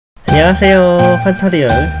안녕하세요, 판타리얼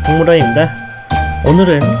동물원입니다.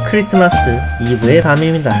 오늘은 크리스마스 이브의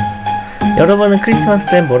밤입니다. 여러분은 크리스마스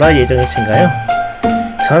때 뭘 할 예정이신가요?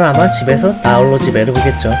 전 아마 집에서 나홀로 지배를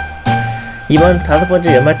보겠죠. 이번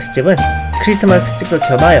 5번째 연말 특집은 크리스마스 특집도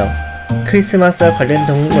겸하여 크리스마스와 관련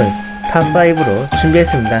동물 탑5로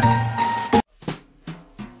준비했습니다.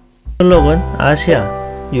 슬록은 아시아,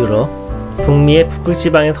 유럽, 북미의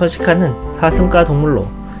북극지방에 서식하는 사슴과 동물로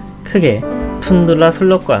크게 툰드라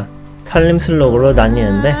슬록과 산림 슬록으로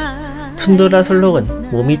나뉘는데, 툰드라 슬록은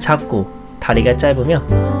몸이 작고 다리가 짧으며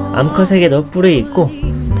암컷에게도 뿔이 있고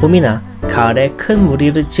봄이나 가을에 큰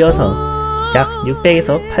무리를 지어서 약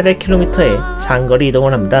 600에서 800km의 장거리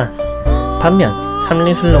이동을 합니다. 반면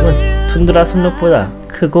산림 슬록은 툰드라 슬록보다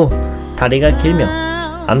크고 다리가 길며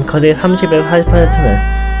암컷의 30에서 40%는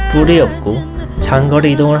뿔이 없고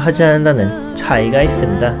장거리 이동을 하지 않는다는 차이가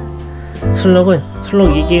있습니다. 슬록은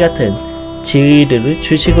슬록 이기 같은 지위를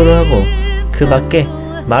주식으로 하고 그 밖에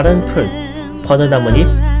마른 풀, 버드나무잎,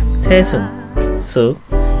 새순, 쑥,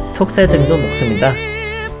 속새 등도 먹습니다.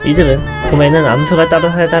 이들은 봄에는 암수가 따로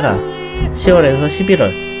살다가 10월에서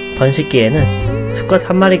 11월 번식기에는 수컷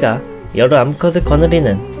한 마리가 여러 암컷을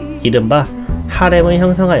거느리는 이른바 하렘을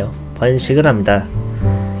형성하여 번식을 합니다.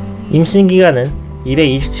 임신기간은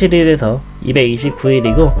 227일에서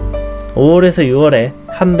 229일이고 5월에서 6월에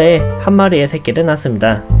한 배에 한 마리의 새끼를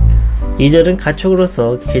낳습니다. 이들은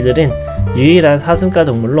가축으로서 길들인 유일한 사슴과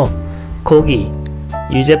동물로 고기,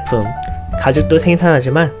 유제품, 가죽도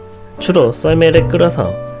생산하지만 주로 썰매를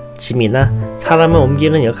끌어서 짐이나 사람을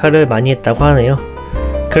옮기는 역할을 많이 했다고 하네요.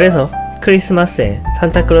 그래서 크리스마스에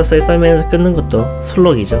산타클로스의 썰매를 끄는 것도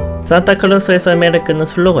슬록이죠. 산타클로스의 썰매를 끄는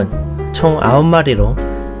슬록은 총 9마리로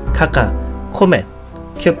각각 코멧,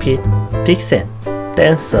 큐핏, 빅센,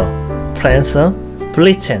 댄서, 프랜서,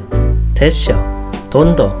 블리첸, 대셔,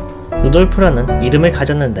 돈더, 루돌프라는 이름을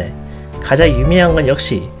가졌는데, 가장 유명한 건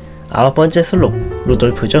역시 9번째 슬록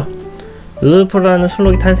루돌프죠. 루돌프라는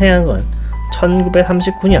슬록이 탄생한 건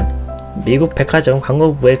 1939년 미국 백화점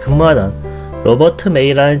광고부에 근무하던 로버트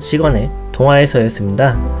메이라는 직원의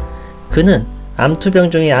동화에서였습니다. 그는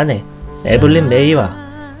암투병중의 아내 에블린 메이와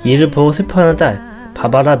이를 보고 슬퍼하는 딸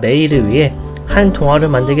바바라 메이를 위해 한 동화를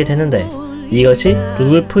만들게 되는데, 이것이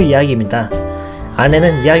루돌프 이야기입니다.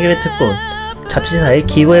 아내는 이야기를 듣고 잡지사에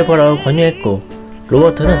기고해보라고 권유했고,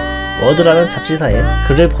 로버트는 워드라는 잡지사에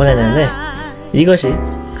글을 보내는데 이것이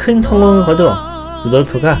큰 성공을 거두어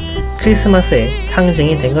루돌프가 크리스마스의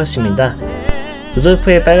상징이 된 것입니다.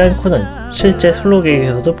 루돌프의 빨간 코는 실제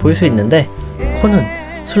슬록에게서도 볼 수 있는데, 코는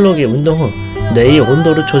슬록이 운동 후 뇌의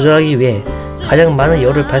온도를 조절하기 위해 가장 많은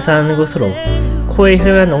열을 발산하는 것으로 코의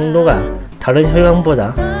혈관 농도가 다른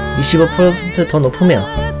혈관보다 25% 더 높으며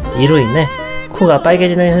이로 인해 코가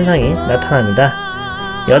빨개지는 현상이 나타납니다.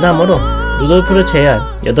 여담으로 루돌프를 제외한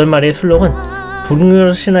 8마리의 슬록은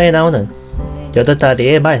북유럽 신화에 나오는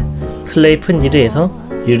 8다리의 말 슬레이프 니르에서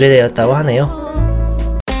유래되었다고 하네요.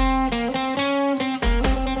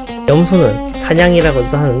 염소는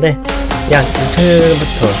사냥이라고도 하는데 약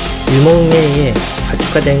 6천년부터 유목민에 의해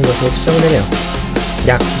가축화된 것으로 추정되며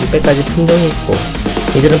약 600가지 품종이 있고,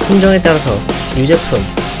 이들은 품종에 따라서 유제품,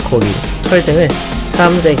 고기, 털 등을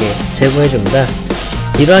사람들에게 제공해줍니다.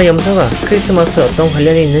 이러한 염소가 크리스마스에 어떤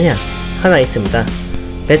관련이 있느냐? 하나 있습니다.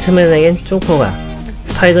 배트맨에겐 조커가,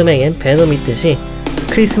 스파이더맨에겐 베놈이 있듯이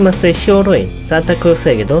크리스마스의 히어로인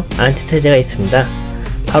산타클로스에게도 안티테제가 있습니다.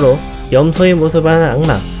 바로 염소의 모습을 하는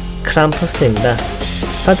악마 크람푸스입니다.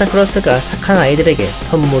 산타클로스가 착한 아이들에게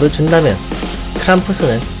선물을 준다면,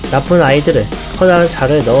 크람푸스는 나쁜 아이들을 커다란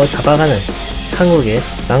자루에 넣어 잡아가는 한국의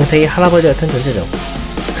망태기 할아버지 같은 존재죠.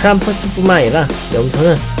 크람푸스뿐만 아니라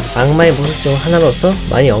염소는 악마의 모습 중 하나로서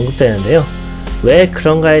많이 언급되는데요. 왜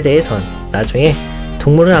그런가에 대해선 나중에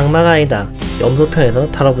동물은 악마가 아니다 염소편에서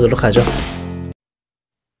다뤄보도록 하죠.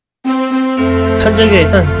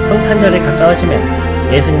 천주교에선 성탄절이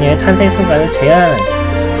가까워지면 예수님의 탄생 순간을 제한하는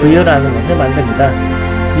구유라는 것을 만듭니다.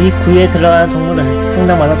 이 구유에 들어가는 동물은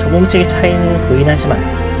성당마다 조금씩의 차이는 보이긴 하지만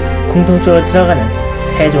공통적으로 들어가는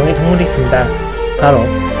 3종의 동물이 있습니다. 바로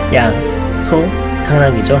양, 소,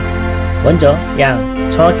 당나귀죠. 먼저 양,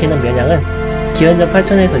 정확히는 면양은 기원전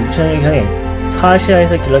 8000에서 6000년경에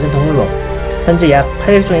서아시아에서 길러진 동물로 현재 약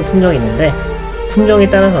 800종의 품종이 있는데, 품종에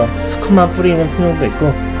따라서 수컷만 뿔이 있는 품종도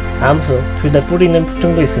있고 암수, 둘 다 뿔이 있는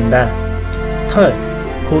품종도 있습니다. 털,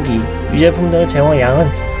 고기, 유제품 등을 제공한 양은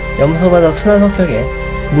염소보다 순한 성격에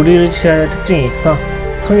무리를 지하는 특징이 있어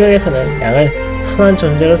성경에서는 양을 선한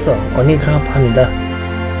존재로서 언급합니다.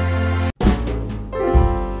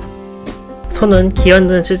 소는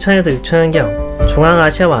기원전 7000에서 6000년경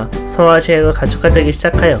중앙아시아와 서아시아에서 가축화되기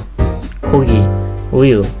시작하여 고기,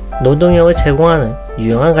 우유, 노동력을 제공하는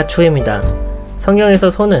유용한 가축입니다. 성경에서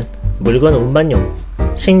소는 물건 운반용,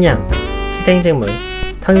 식량, 희생제물,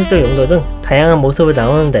 상징적 용도 등 다양한 모습을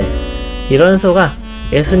나오는데 이런 소가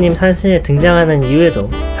예수님 산신에 등장하는 이유에도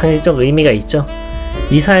상징적 의미가 있죠.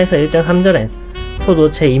 이사야서 1장 3절엔 소도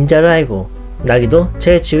제 임자를 알고 나귀도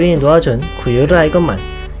제 지위인 놓아준 구유를 알건만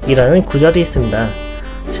이라는 구절이 있습니다.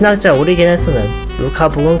 신학자 오리게네스는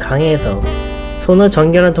루카복음 강해에서 소는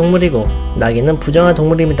정결한 동물이고 나귀는 부정한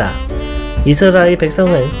동물입니다. 이스라엘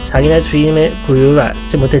백성은 자기네 주인의 구유를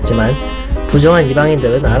알지 못했지만 부정한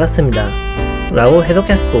이방인들은 알았습니다. 라고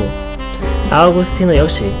해석했고 아우구스티노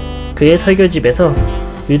역시 그의 설교집에서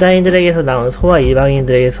유다인들에게서 나온 소와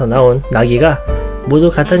이방인들에게서 나온 나귀가 모두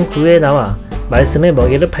같은 구유에 나와 말씀의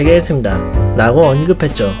먹이를 발견했습니다. 라고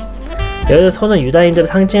언급했죠. 여기서 소는 유다인들을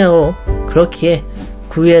상징하고 그렇기에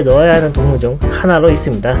구유에 넣어야 하는 동물 중 하나로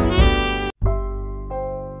있습니다.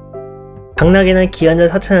 당나귀는 기원전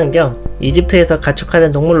 4천년경 이집트에서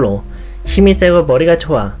가축화된 동물로 힘이 세고 머리가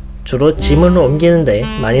좋아 주로 짐을 옮기는데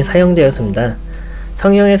많이 사용되었습니다.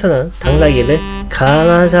 성경에서는 당나귀를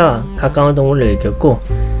가난한 자와 가까운 동물로 일컫고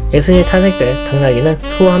예수님 탄생 때 당나귀는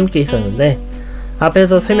소와 함께 있었는데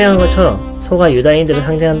앞에서 설명한 것처럼 소가 유다인들을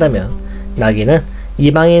상징한다면 나귀는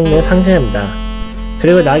이방인을 상징합니다.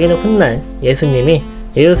 그리고 나귀는 훗날 예수님이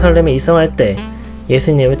예루살렘에 입성할 때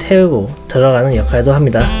예수님을 태우고 들어가는 역할도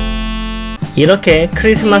합니다. 이렇게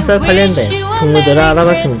크리스마스와 관련된 동물들을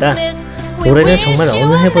알아봤습니다. 올해는 정말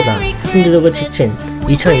어느 해보다 힘들고 지친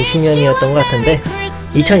 2020년이었던 것 같은데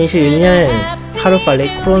 2021년에는 하루빨리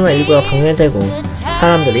코로나19가 방면되고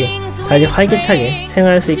사람들이 다시 활기차게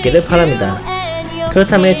생활할 수 있기를 바랍니다.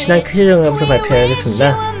 그렇다면 지난 퀴즈 정답부터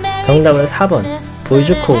발표하겠습니다. 정답은 4번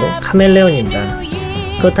보이주코 카멜레온입니다.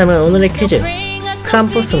 그렇다면 오늘의 퀴즈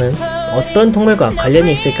크람푸스는 어떤 동물과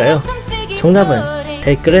관련이 있을까요? 정답은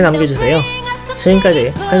댓글에 남겨주세요.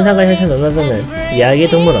 지금까지 환상과 현실 논하는 이야기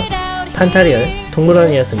동물원 판타리얼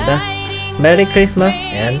동물원이었습니다. 메리 크리스마스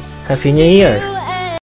앤 해피 뉴 이어!